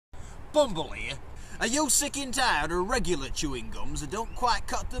Bumble here. Are you sick and tired of regular chewing gums that don't quite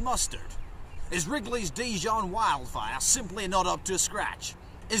cut the mustard? Is Wrigley's Dijon Wildfire simply not up to scratch?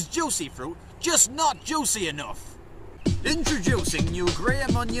 Is Juicy Fruit just not juicy enough? Introducing new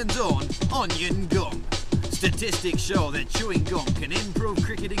Graham Onion's own Onion Gum. Statistics show that chewing gum can improve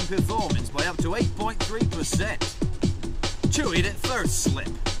cricketing performance by up to 8.3%. Chew it at first slip,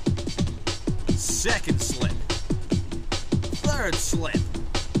 second slip, third slip,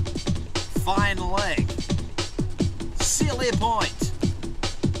 fine leg, silly point.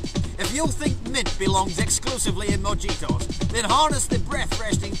 If you think mint belongs exclusively in mojitos, then harness the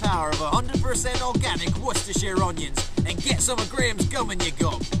breath-freshening power of 100% organic Worcestershire onions and get some of Graham's gum in your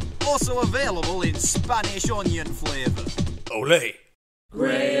gum. Also available in Spanish onion flavour. Olé!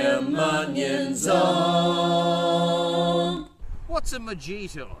 Graham Onion's on. What's a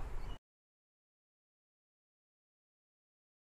mojito?